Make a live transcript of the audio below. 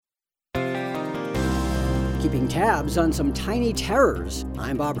keeping tabs on some tiny terrors.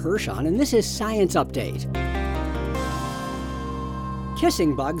 I'm Bob Hirschon, and this is Science Update.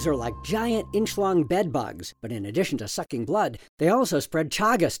 Kissing bugs are like giant inch-long bed bugs, but in addition to sucking blood, they also spread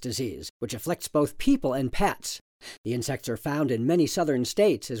Chagas disease, which afflicts both people and pets. The insects are found in many southern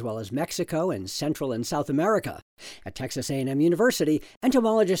states, as well as Mexico and Central and South America. At Texas A&M University,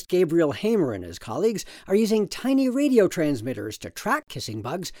 entomologist Gabriel Hamer and his colleagues are using tiny radio transmitters to track kissing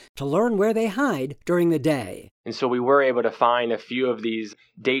bugs to learn where they hide during the day. And so we were able to find a few of these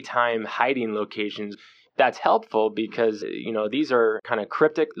daytime hiding locations. That's helpful because, these are kind of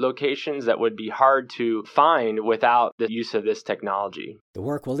cryptic locations that would be hard to find without the use of this technology. The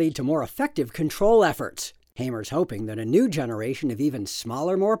work will lead to more effective control efforts. Hamer's hoping that a new generation of even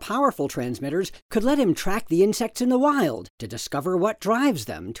smaller, more powerful transmitters could let him track the insects in the wild to discover what drives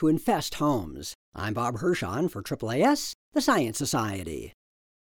them to infest homes. I'm Bob Hirschon for AAAS, the Science Society.